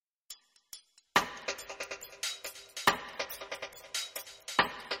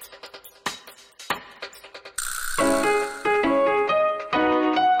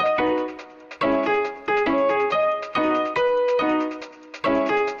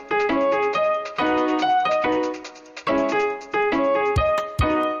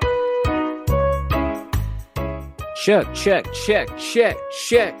Check.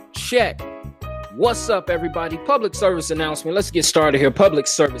 What's up, everybody? Public service announcement. Let's get started here. Public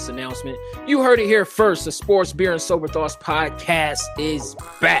service announcement. You heard it here first. The Sports, Beer, and Sober Thoughts podcast is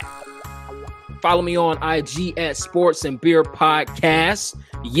back. Follow me on IG at Sports and Beer Podcast.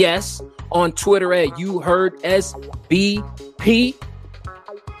 Yes, on Twitter at YHIHF.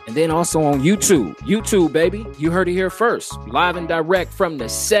 And then also on YouTube. YouTube, baby. You heard it here first. Live and direct from the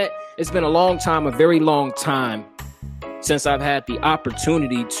set. It's been a long time, a very long time, since I've had the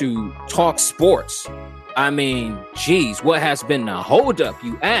opportunity to talk sports. I mean, geez, what has been the holdup,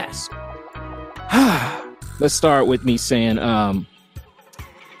 you ask? Let's start with me saying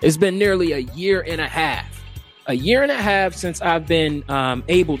it's been nearly a year and a half. A year and a half since I've been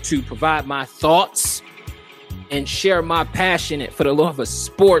able to provide my thoughts and share my passion for the love of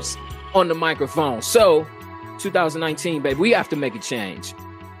sports on the microphone. So, 2019, baby, we have to make a change.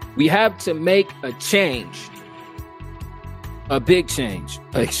 We have to make a change. A big change,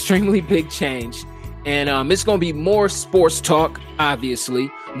 an extremely big change. And it's going to be more sports talk,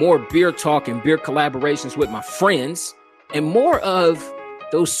 obviously, more beer talk and beer collaborations with my friends, and more of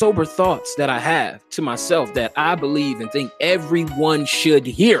those sober thoughts that I have to myself that I believe and think everyone should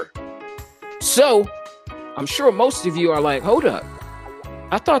hear. So I'm sure most of you are like, hold up.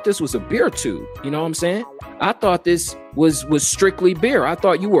 I thought this was a beer tube. You know what I'm saying? I thought this was strictly beer. I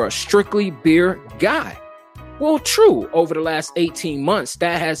thought you were a strictly beer guy. Well, true. Over the last 18 months,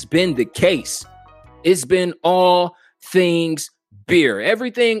 that has been the case. It's been all things beer.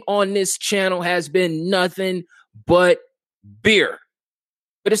 Everything on this channel has been nothing but beer.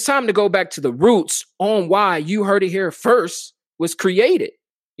 But it's time to go back to the roots on why You Heard It Here First was created.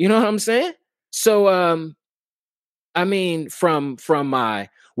 You know what I'm saying? So, I mean, from my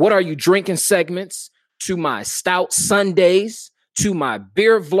What Are You Drinking segments to my Stout Sundays to my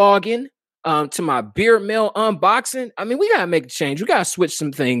beer vlogging, to my beer mail unboxing. I mean, we got to make a change. We got to switch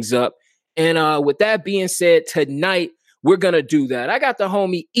some things up. And with that being said, tonight, we're going to do that. I got the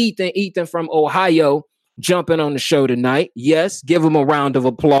homie Ethan from Ohio jumping on the show tonight. Yes, give him a round of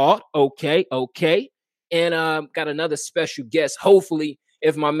applause. Okay. And got another special guest. Hopefully,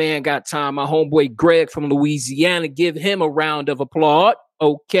 if my man got time, my homeboy Greg from Louisiana, give him a round of applause.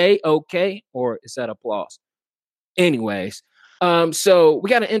 Okay. Or is that applause? Anyways. So we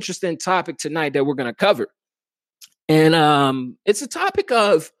got an interesting topic tonight that we're going to cover. And it's a topic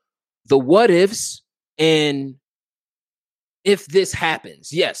of the what ifs and if this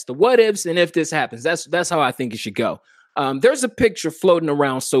happens. Yes, the what ifs and if this happens. That's how I think it should go. There's a picture floating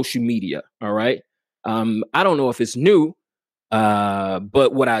around social media. All right. I don't know if it's new,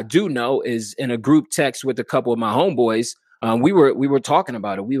 but what I do know is in a group text with a couple of my homeboys, we were talking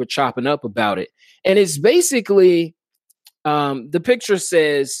about it. We were chopping up about it. And it's basically the picture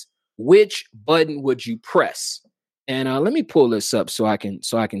says, which button would you press? And let me pull this up so I can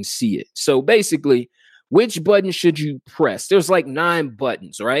see it. So basically, which button should you press? There's like 9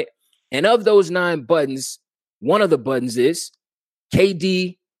 buttons, right? And of those 9 buttons, one of the buttons is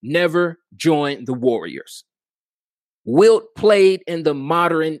KD never joined the Warriors. Wilt played in the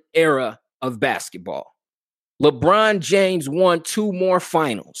modern era of basketball. LeBron James won 2 more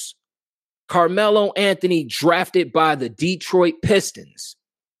finals. Carmelo Anthony drafted by the Detroit Pistons.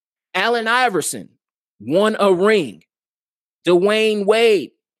 Allen Iverson won a ring. Dwayne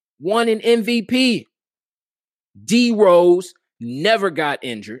Wade won an MVP. D Rose never got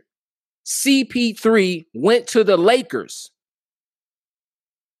injured. CP3 went to the Lakers.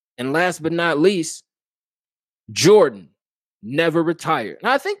 And last but not least, Jordan never retired. And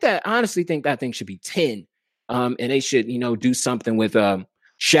I honestly think that thing should be 10. And they should, do something with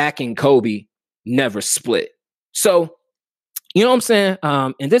Shaq and Kobe never split. So, you know what I'm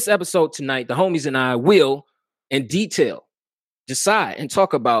saying? In this episode tonight, the homies and I will, in detail, decide and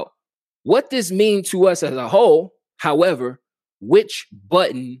talk about what this means to us as a whole. However, which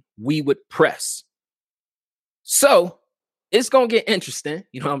button we would press. So, it's going to get interesting.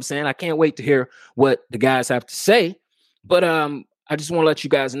 You know what I'm saying? I can't wait to hear what the guys have to say. But I just want to let you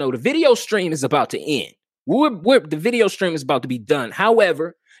guys know the video stream is about to end. The video stream is about to be done.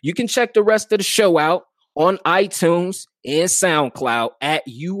 However, you can check the rest of the show out on iTunes and SoundCloud at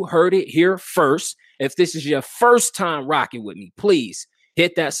You Heard It Here First. If this is your first time rocking with me, please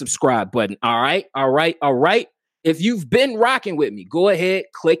hit that subscribe button. All right. If you've been rocking with me, go ahead,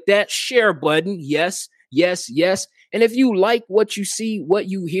 click that share button. Yes. And if you like what you see, what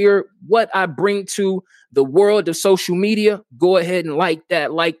you hear, what I bring to the world of social media, go ahead and like that.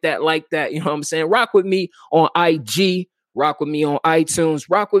 You know what I'm saying? Rock with me on IG, rock with me on iTunes,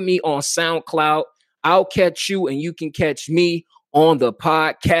 rock with me on SoundCloud. I'll catch you and you can catch me on the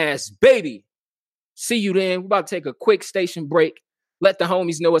podcast, baby. See you then. We're about to take a quick station break. Let the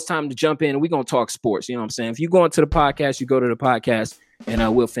homies know it's time to jump in, and we're going to talk sports. You know what I'm saying? If you go into the podcast, you go to the podcast,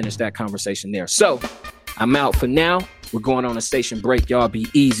 and we'll finish that conversation there. So I'm out for now. We're going on a station break. Y'all be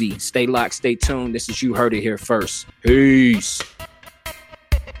easy. Stay locked. Stay tuned. This is You Heard It Here First. Peace.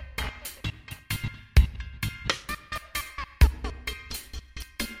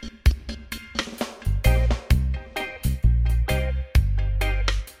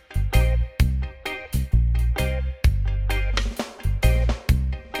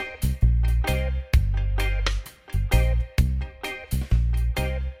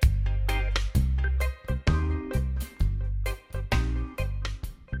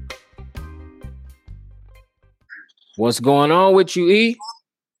 What's going on with you, E?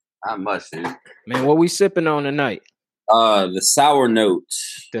 Not much, dude. Man, what we sipping on tonight? The sour note.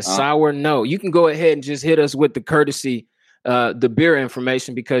 The sour note. You can go ahead and just hit us with the courtesy, the beer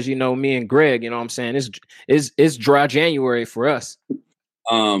information, because you know me and Greg. You know what I'm saying? It's dry January for us.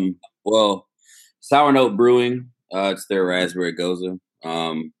 Well, Sour Note Brewing. It's their raspberry goza.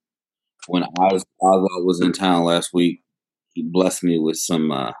 When Oswald was in town last week, he blessed me with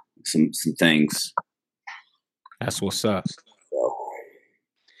some things. That's what's up.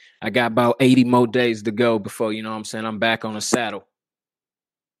 I got about 80 more days to go before, you know what I'm saying, I'm back on the saddle.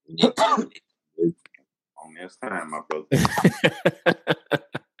 On this time, my brother.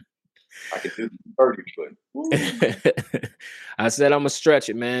 I can do 30, but I said I'm gonna stretch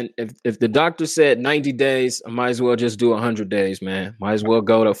it, man. If the doctor said 90 days, I might as well just do 100 days, man. Might as well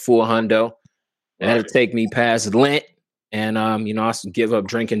go to full hundo. That'll take me past Lent, and you know, I give up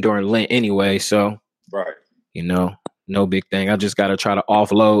drinking during Lent anyway, so right. You know, no big thing. I just got to try to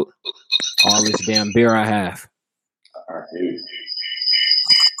offload all this damn beer I have. I hear you.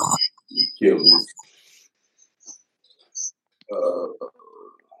 Kill this.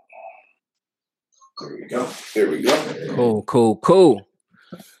 There we go. Cool.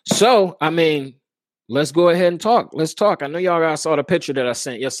 So, I mean, let's go ahead and talk. Let's talk. I know y'all guys saw the picture that I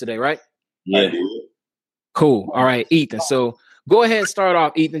sent yesterday, right? Yeah. Cool. All right, Ethan. So go ahead and start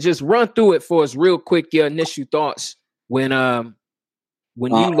off, Ethan. Just run through it for us real quick, your initial thoughts when you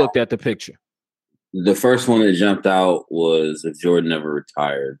looked at the picture. The first one that jumped out was if Jordan never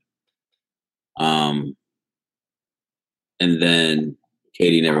retired. And then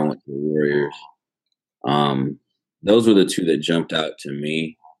Katie never went to the Warriors. Those were the two that jumped out to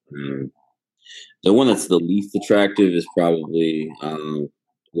me. The one that's the least attractive is probably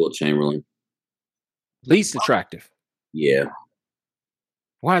Wilt Chamberlain. Least attractive? Yeah.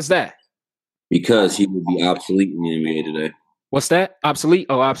 Why is that? Because he would be obsolete in the NBA today. What's that? Obsolete?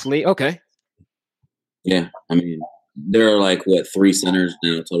 Oh, obsolete. Okay. Yeah. I mean, there are like, 3 centers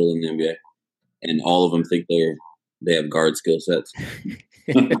now total in the NBA. And all of them think they have guard skill sets.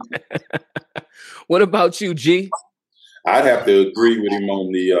 What about you, G? I'd have to agree with him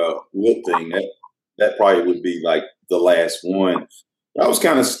on the Wilt thing. That probably would be like the last one. I was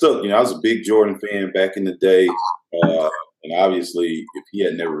kind of stuck. You know, I was a big Jordan fan back in the day. And obviously, if he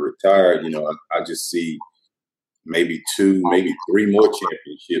had never retired, you know, I just see maybe 2, maybe 3 more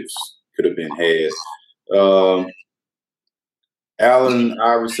championships could have been had. Allen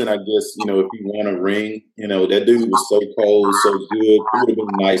Iverson, I guess, you know, if he won a ring, you know, that dude was so cold, so good. It would have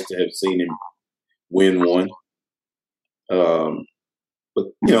been nice to have seen him win one. But,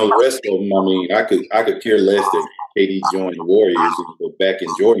 you know, the rest of them, I mean, I could care less that KD joined the Warriors. But back in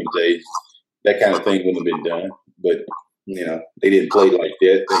Jordan's days, that kind of thing wouldn't have been done. But, you know, they didn't play like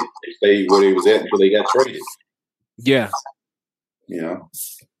that. They stayed where they was at until they got traded. Yeah. You know?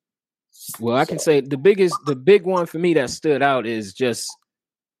 Well, I can say the big one for me that stood out is just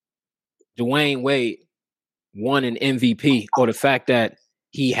Dwayne Wade won an MVP, or the fact that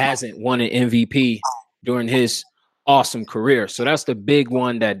he hasn't won an MVP during his awesome career. So that's the big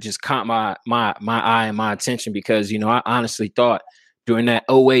one that just caught my eye and my attention, because, you know, I honestly thought during that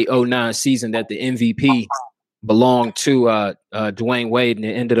 08-09 season that the MVP belonged to Dwayne Wade, and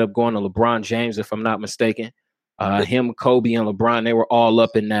it ended up going to LeBron James, if I'm not mistaken. Him, Kobe, and LeBron, they were all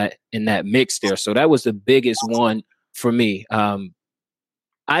up in that mix there. So that was the biggest one for me.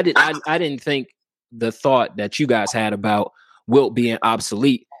 I didn't think the thought that you guys had about Wilt being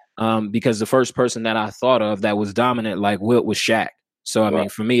obsolete, because the first person that I thought of that was dominant like Wilt was Shaq. So I mean,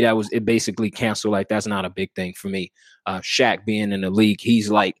 for me, it basically canceled. Like, that's not a big thing for me. Shaq being in the league, he's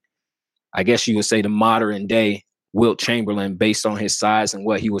like, I guess you would say, the modern day Wilt Chamberlain, based on his size and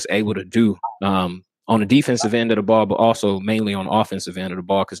what he was able to do on the defensive end of the ball, but also mainly on the offensive end of the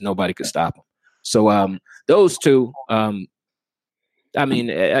ball, because nobody could stop him. So those two, I mean,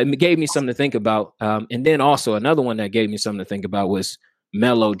 it gave me something to think about. And then also another one that gave me something to think about was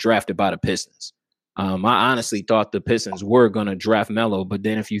Melo drafted by the Pistons. I honestly thought the Pistons were going to draft Melo, but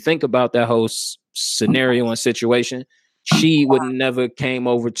then if you think about that whole scenario and situation, she would never came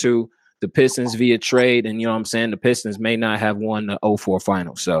over to the Pistons via trade, and you know what I'm saying, the Pistons may not have won the 04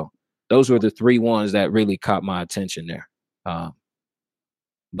 final. So those were the 3 ones that really caught my attention there.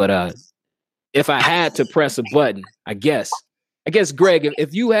 But if I had to press a button, I guess Greg,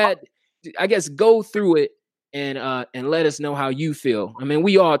 if you had, I guess go through it and let us know how you feel. I mean,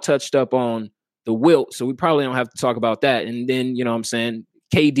 we all touched up on the wilt, so we probably don't have to talk about that. And then, you know what I'm saying,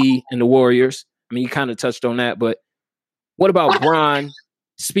 KD and the Warriors. I mean, you kind of touched on that, but what about Bron?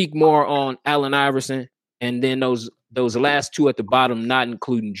 Speak more on Allen Iverson, and then those last 2 at the bottom, not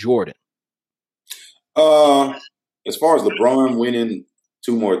including Jordan. As far as LeBron winning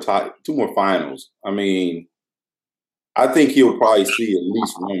 2 more finals, I mean, I think he'll probably see at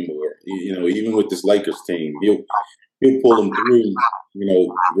least 1 more. You know, even with this Lakers team, he'll pull them through. You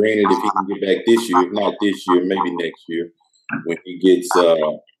know, granted, if he can get back this year, if not this year, maybe next year, when he gets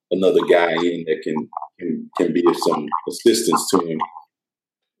another guy in that can be of some assistance to him.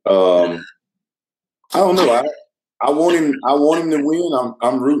 I don't know. I want him to win.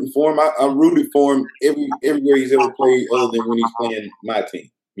 I'm rooting for him. I rooted for him everywhere he's ever played, other than when he's playing my team.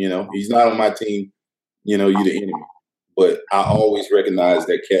 You know, he's not on my team. You know, you're the enemy. But I always recognize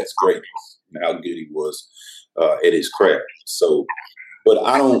that cat's greatness and how good he was at his craft. So, but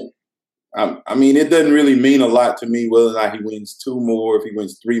I mean, it doesn't really mean a lot to me whether or not he wins 2 more, if he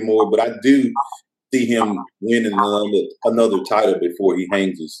wins 3 more. But I do see him winning another title before he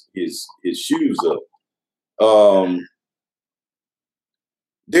hangs his shoes up.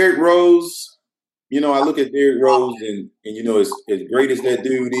 Derrick Rose, you know, I look at Derrick Rose and you know, as great as that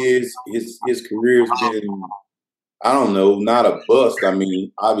dude is, his career's been, I don't know, not a bust. I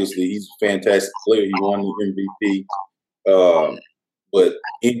mean, obviously he's a fantastic player. He won the MVP. But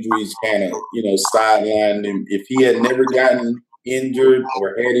injuries kind of, you know, sidelined him. If he had never gotten injured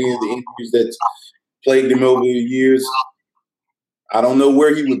or had any of the injuries that's plagued him over the years, I don't know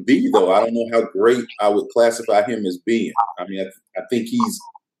where he would be, though. I don't know how great I would classify him as being. I mean, I think he's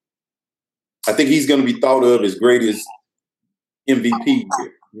going to be thought of as great as MVP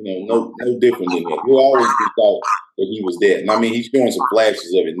here. You know, no different than that. He'll always be thought that he was that. And I mean, he's showing some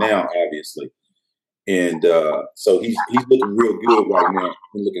flashes of it now, obviously. And so he's looking real good right now.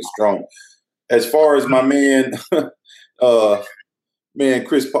 He's looking strong. As far as my man,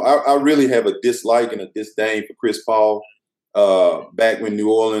 Chris Paul, I really have a dislike and a disdain for Chris Paul. Back when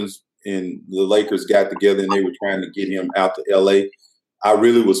New Orleans and the Lakers got together and they were trying to get him out to L.A., I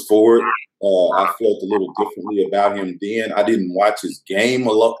really was for it. I felt a little differently about him then. I didn't watch his game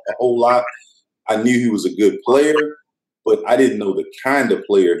a whole lot. I knew he was a good player, but I didn't know the kind of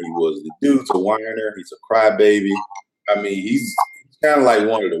player he was. The dude's a whiner. He's a crybaby. I mean, he's kind of like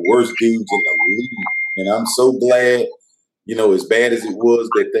one of the worst dudes in the league. And I'm so glad, you know, as bad as it was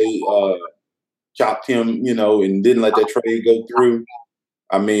that they chopped him, you know, and didn't let that trade go through.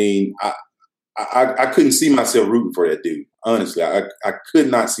 I mean, I couldn't see myself rooting for that dude. Honestly, I could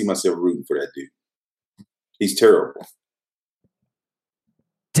not see myself rooting for that dude. He's terrible.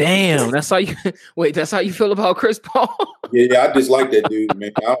 Damn, that's how you wait. That's how you feel about Chris Paul? Yeah, I dislike that dude,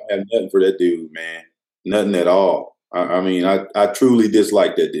 man. I don't have nothing for that dude, man. Nothing at all. I mean, I truly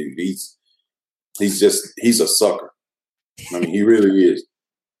dislike that dude. He's a sucker. I mean, he really is.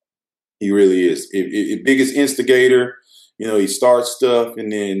 He really is. Biggest instigator. You know, he starts stuff and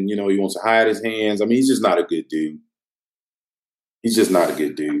then, you know, he wants to hide his hands. I mean, he's just not a good dude. He's just not a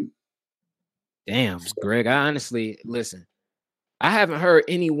good dude. Damn, Greg, I honestly, listen, I haven't heard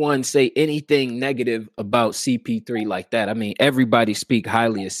anyone say anything negative about CP3 like that. I mean, everybody speak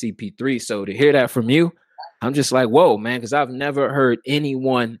highly of CP3. So to hear that from you, I'm just like, whoa, man, because I've never heard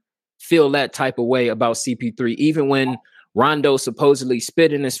anyone feel that type of way about CP3, even when Rondo supposedly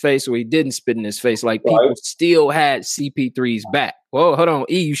spit in his face or he didn't spit in his face. Like, people still had CP3's back. Whoa, hold on.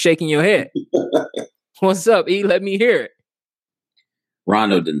 E, you shaking your head. What's up, E? Let me hear it.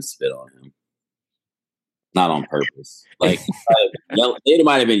 Rondo didn't spit on him. Not on purpose. Like, they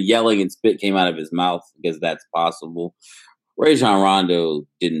might have been yelling and spit came out of his mouth because that's possible. Rajon Rondo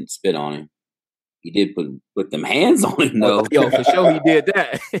didn't spit on him. He did put them hands on him, though. Yo, for sure he did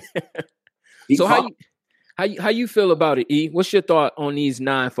that. So how you feel about it, E? What's your thought on these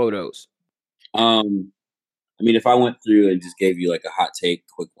 9 photos? I mean, if I went through and just gave you like a hot take,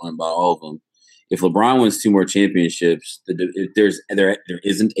 quick one about all of them, if LeBron wins 2 more championships, there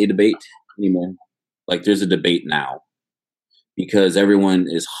isn't a debate anymore. Like, there's a debate now because everyone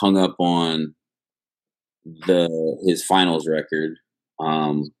is hung up on his finals record,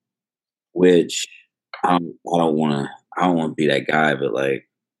 which I don't want to be that guy, but like,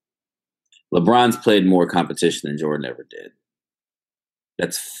 LeBron's played more competition than Jordan ever did.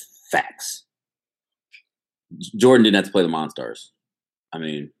 That's facts. Jordan didn't have to play the Monstars. I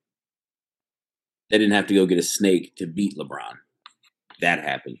mean, they didn't have to go get a snake to beat LeBron. That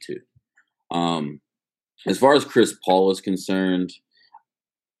happened too. As far as Chris Paul is concerned,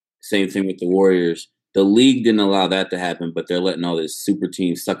 same thing with the Warriors. The league didn't allow that to happen, but they're letting all this super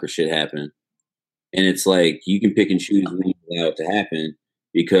team sucker shit happen. And it's like you can pick and choose when you allow it to happen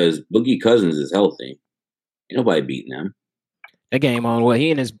because Boogie Cousins is healthy. Ain't nobody beating them. That game on he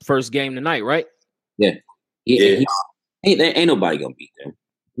in his first game tonight, right? Yeah. Ain't nobody gonna beat them.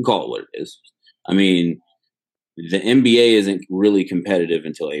 You can call it what it is. I mean, the NBA isn't really competitive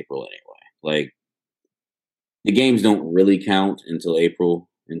until April anyway. Like, the games don't really count until April,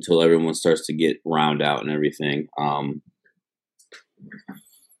 until everyone starts to get round out and everything.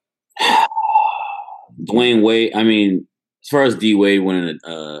 Dwayne Wade, I mean, as far as D Wade winning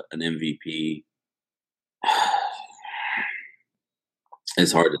an MVP,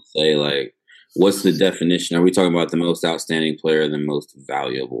 it's hard to say. Like, what's the definition? Are we talking about the most outstanding player or the most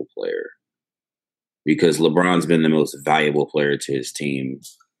valuable player? Because LeBron's been the most valuable player to his team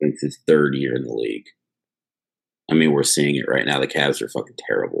since his third year in the league. I mean, we're seeing it right now. The Cavs are fucking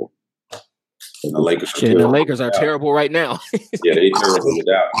terrible. The Lakers are terrible right now. Yeah, they terrible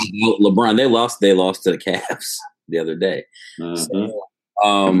without LeBron. They lost to the Cavs the other day.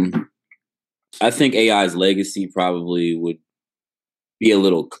 Mm-hmm. So, I think AI's legacy probably would be a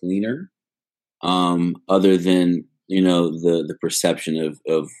little cleaner, other than the perception of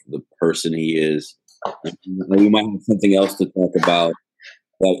the person he is. We might have something else to talk about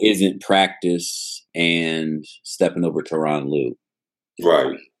that isn't practice and stepping over Tyronn Lue.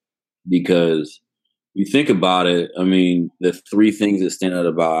 Right. Because you think about it, I mean, the three things that stand out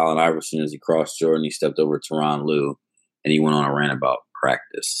about Allen Iverson is he crossed Jordan, he stepped over Tyronn Lue, and he went on a rant about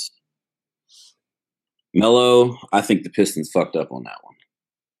practice. Melo, I think the Pistons fucked up on that one.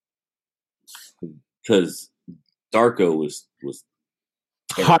 Because Darko was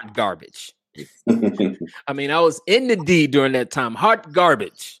hot garbage. I mean, I was in the D during that time. Hot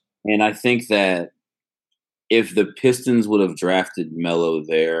garbage. And I think that if the Pistons would have drafted Melo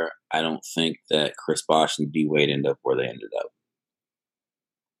there, I don't think that Chris Bosh and D Wade end up where they ended up.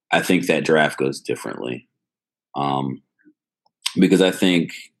 I think that draft goes differently. Because I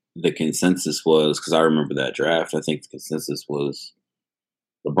think the consensus was, because I remember that draft, I think the consensus was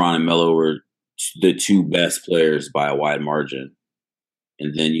LeBron and Melo were the two best players by a wide margin.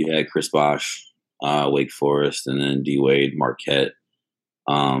 And then you had Chris Bosh, Wake Forest, and then D Wade, Marquette.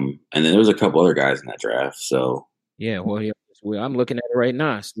 And then there was a couple other guys in that draft. So yeah, I'm looking at it right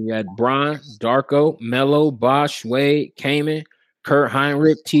now. So you had Bron, Darko, Melo, Bosh, Wade, Kaman, Kurt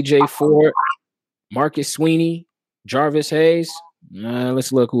Heinrich, TJ Ford, Marcus Sweeney, Jarvis Hayes.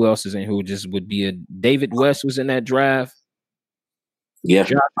 Let's look who else is in who just would be David West was in that draft. Yeah.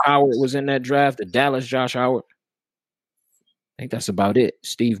 Josh Howard was in that draft. The Dallas Josh Howard. I think that's about it.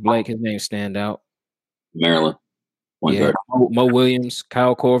 Steve Blake, his name stand out. Maryland. Mo Williams,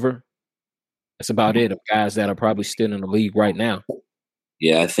 Kyle Korver. That's about it of guys that are probably still in the league right now.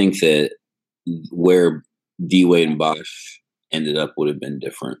 Yeah, I think that where D Wade and Bosh ended up would have been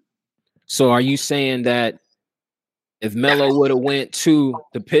different. So are you saying that if Melo would have went to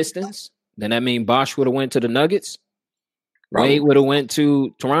the Pistons, then that means Bosh would have went to the Nuggets? Probably. Wade would have went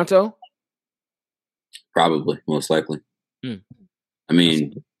to Toronto? Probably, most likely. I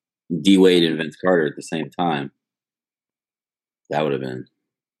mean, D Wade and Vince Carter at the same time. That would have been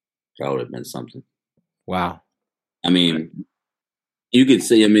something. Wow. I mean, you could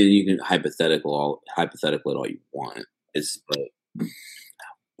say, you can hypothetical it all you want. But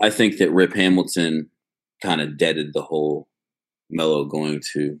I think that Rip Hamilton kind of deaded the whole Melo going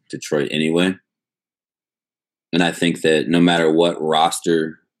to Detroit anyway. And I think that no matter what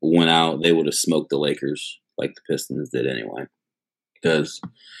roster went out, they would have smoked the Lakers like the Pistons did anyway. Because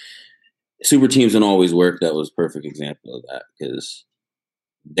super teams don't always work. That was a perfect example of that. Because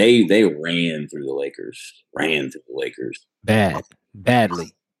they ran through the Lakers.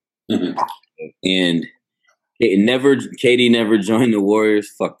 Badly. And Katie never joined the Warriors.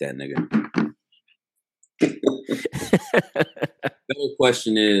 Fuck that nigga. The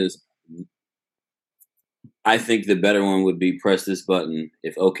question is, I think the better one would be press this button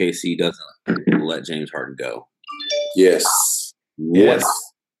if OKC doesn't let James Harden go. Yes.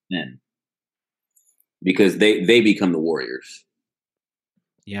 Then, because they become the Warriors.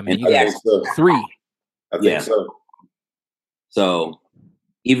 Yeah, I mean, you got three. I think so. So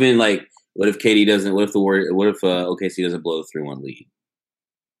even like, what if KD doesn't? What if OKC doesn't blow the 3-1 lead?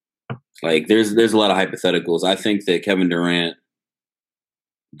 Like, there's a lot of hypotheticals. I think that Kevin Durant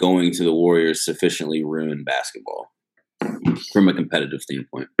going to the Warriors sufficiently ruin basketball from a competitive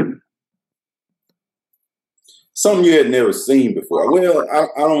standpoint. Something you had never seen before. Well, I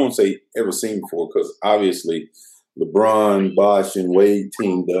don't want to say ever seen before because obviously LeBron, Bosh, and Wade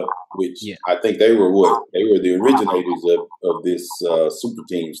teamed up, which I think they were the originators of this super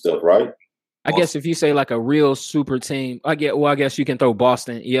team stuff, right? I guess if you say like a real super team, I guess you can throw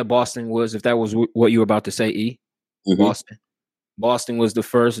Boston. Yeah, Boston was, if that was what you were about to say, E. Mm-hmm. Boston was the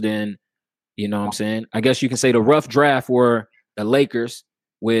first, then, you know what I'm saying? I guess you can say the rough draft were the Lakers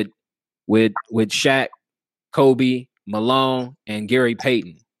with Shaq, Kobe, Malone, and Gary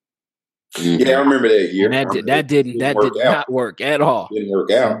Payton. Yeah, I remember that year. And that did not work at all. Didn't work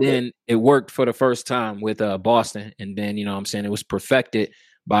out. And then it worked for the first time with Boston. And then, you know what I'm saying, it was perfected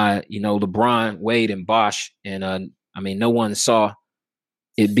by, you know, LeBron, Wade, and Bosh. And I mean, no one saw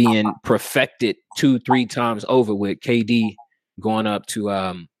it being perfected 2-3 times over with KD going up to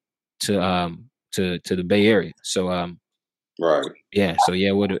the Bay Area. So right. Yeah. So yeah,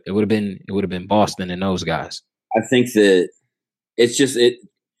 it would have been Boston and those guys. I think that it's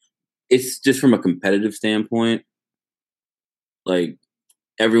just from a competitive standpoint. Like,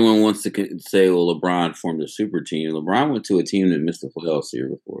 everyone wants to say, well, LeBron formed a super team. LeBron went to a team that missed the playoffs the year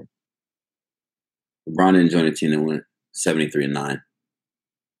before. LeBron didn't join a team that went 73-9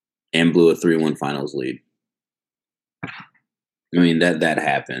 and blew a 3-1 finals lead. I mean, that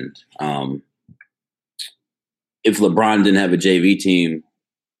happened. If LeBron didn't have a JV team,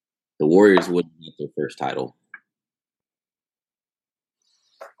 the Warriors wouldn't get their first title.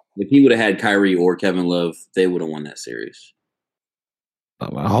 If he would have had Kyrie or Kevin Love, they would have won that series.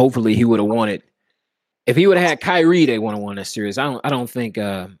 Hopefully, he would have won it. If he would have had Kyrie, they would have won that series. I don't think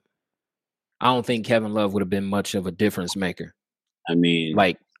Kevin Love would have been much of a difference maker. I mean,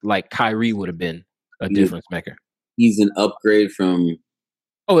 like Kyrie would have been a difference maker. He's an upgrade from.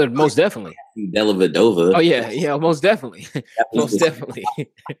 Oh, most definitely. Dellavedova. Oh yeah, most definitely, most definitely.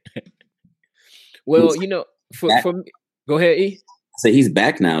 Well, you know, for go ahead, E. So he's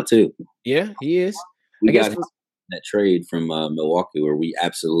back now too. Yeah, he is. I guess that trade from Milwaukee where we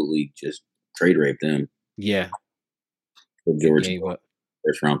absolutely just trade raped him. Yeah. For George,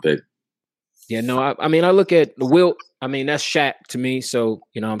 first round pick. Yeah, no, I mean, I look at the Wilt. I mean, that's Shaq to me. So,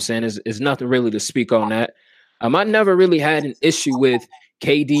 you know what I'm saying? There's nothing really to speak on that. I never really had an issue with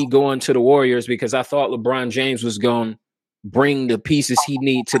KD going to the Warriors because I thought LeBron James was going to bring the pieces he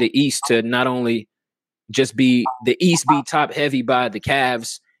need to the East to not only just be the East be top heavy by the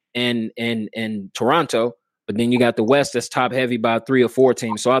Cavs and Toronto, but then you got the West that's top heavy by 3 or 4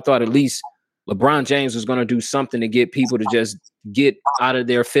 teams. So I thought at least LeBron James was going to do something to get people to just get out of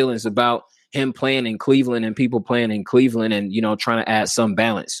their feelings about him playing in Cleveland and people playing in Cleveland and, you know, trying to add some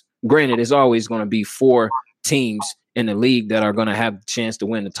balance. Granted, it's always going to be 4 teams in the league that are going to have a chance to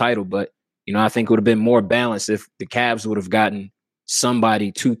win the title. But, you know, I think it would have been more balanced if the Cavs would have gotten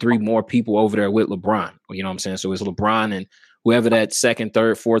somebody, 2-3 more people over there with LeBron. You know what I'm saying? So it's LeBron and whoever that second,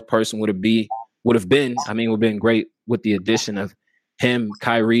 third, fourth person would have been. I mean, it would have been great with the addition of him,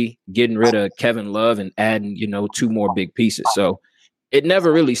 Kyrie, getting rid of Kevin Love and adding, you know, 2 more big pieces. So it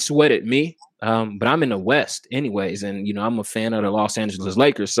never really sweated me. But I'm in the West anyways. And, you know, I'm a fan of the Los Angeles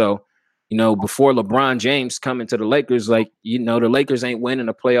Lakers. So, you know, before LeBron James coming to the Lakers, like, you know, the Lakers ain't winning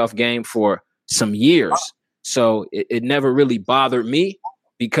a playoff game for some years. So it never really bothered me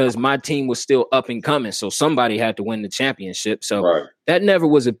because my team was still up and coming. So somebody had to win the championship. So that never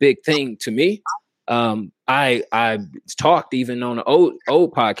was a big thing to me. I talked even on the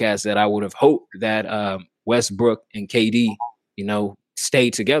old podcast that I would have hoped that Westbrook and KD, you know,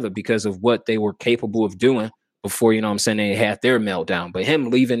 stayed together because of what they were capable of doing before, you know what I'm saying, they had their meltdown. But him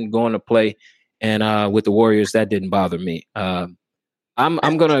leaving, going to play and with the Warriors, that didn't bother me. I'm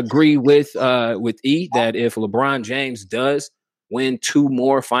going to agree with E that if LeBron James does win 2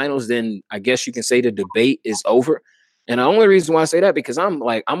 more finals, then I guess you can say the debate is over. And the only reason why I say that because I'm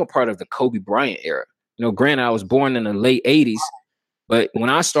a part of the Kobe Bryant era. You know, granted, I was born in the late 80s, but when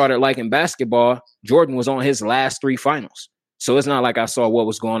I started liking basketball, Jordan was on his last 3 finals. So it's not like I saw what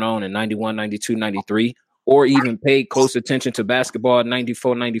was going on in 91, 92, 93, or even paid close attention to basketball in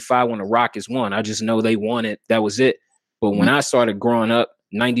 94, 95 when the Rockets won. I just know they won it. That was it. But when I started growing up,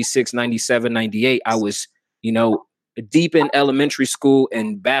 96, 97, 98, I was, you know, deep in elementary school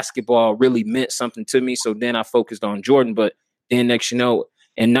and basketball really meant something to me. So then I focused on Jordan. But then next, you know,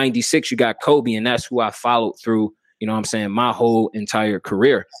 in 96, you got Kobe, and that's who I followed through, you know what I'm saying, my whole entire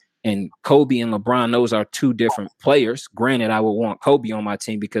career. And Kobe and LeBron, those are 2 different players. Granted, I would want Kobe on my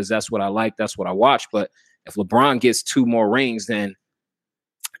team because that's what I like. That's what I watch. But if LeBron gets 2 more rings, then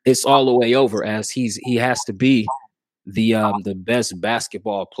it's all the way over as he has to be the best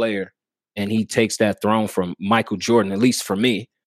basketball player, and he takes that throne from Michael Jordan, at least for me.